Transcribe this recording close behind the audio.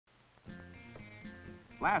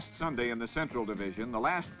Last Sunday in the Central Division, the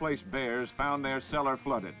last-place Bears found their cellar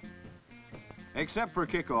flooded. Except for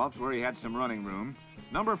kickoffs where he had some running room,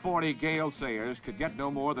 number 40 Gale Sayers could get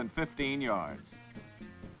no more than 15 yards.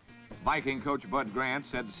 Viking coach Bud Grant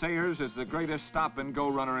said Sayers is the greatest stop-and-go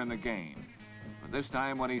runner in the game. But this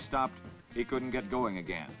time when he stopped, he couldn't get going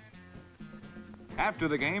again. After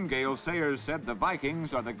the game, Gale Sayers said the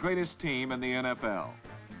Vikings are the greatest team in the NFL.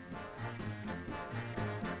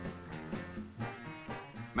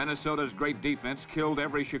 Minnesota's great defense killed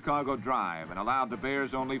every Chicago drive and allowed the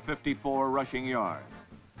Bears only 54 rushing yards.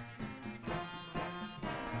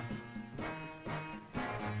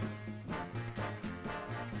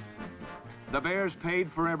 The Bears paid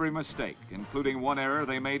for every mistake, including one error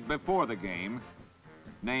they made before the game,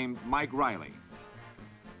 named Mike Riley.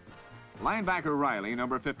 Linebacker Riley,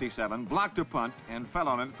 number 57, blocked a punt and fell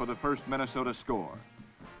on it for the first Minnesota score.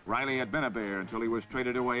 Riley had been a Bear until he was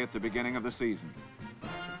traded away at the beginning of the season.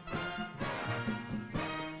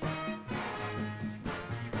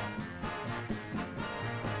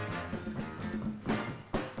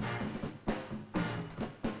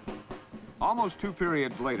 Almost 2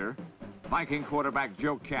 periods later, Viking quarterback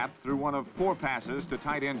Joe Kapp threw one of 4 passes to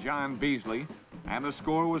tight end John Beasley, and the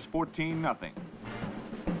score was 14-0.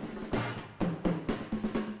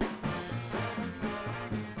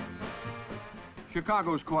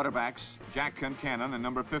 Chicago's quarterbacks, Jack Concannon and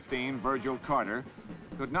number 15, Virgil Carter,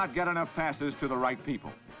 could not get enough passes to the right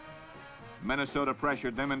people. Minnesota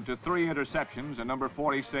pressured them into 3 interceptions, and number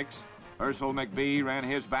 46, Ursel McBee, ran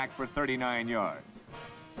his back for 39 yards.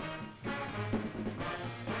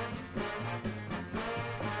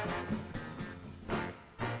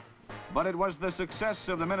 But it was the success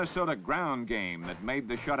of the Minnesota ground game that made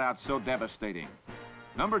the shutout so devastating.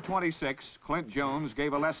 Number 26, Clint Jones,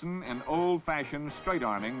 gave a lesson in old-fashioned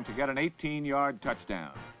straight-arming to get an 18-yard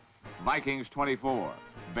touchdown. Vikings 24,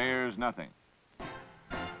 Bears nothing.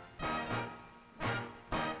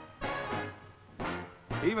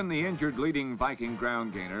 Even the injured leading Viking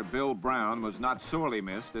ground gainer, Bill Brown, was not sorely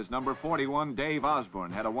missed as number 41, Dave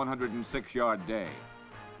Osborne, had a 106-yard day.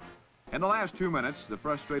 In the last 2 minutes, the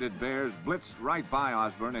frustrated Bears blitzed right by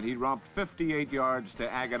Osborne, and he romped 58 yards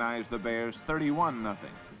to agonize the Bears 31-0.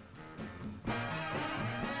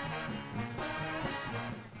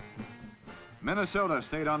 Minnesota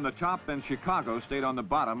stayed on the top, and Chicago stayed on the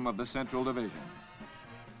bottom of the Central Division.